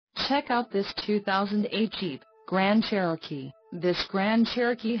Check out this 2008 Jeep Grand Cherokee. This Grand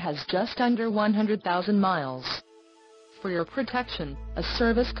Cherokee has just under 100,000 miles. For your protection, a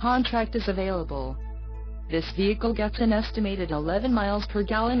service contract is available. This vehicle gets an estimated 11 miles per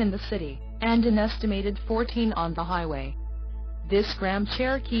gallon in the city, and an estimated 14 on the highway. This Grand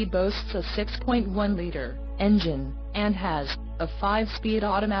Cherokee boasts a 6.1-liter engine, and has a 5-speed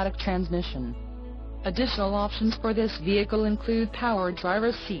automatic transmission. Additional options for this vehicle include power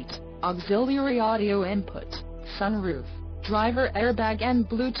driver's seat, auxiliary audio input, sunroof, driver airbag and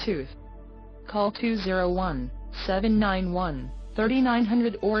Bluetooth. Call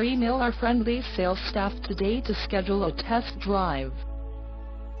 201-791-3900 or email our friendly sales staff today to schedule a test drive.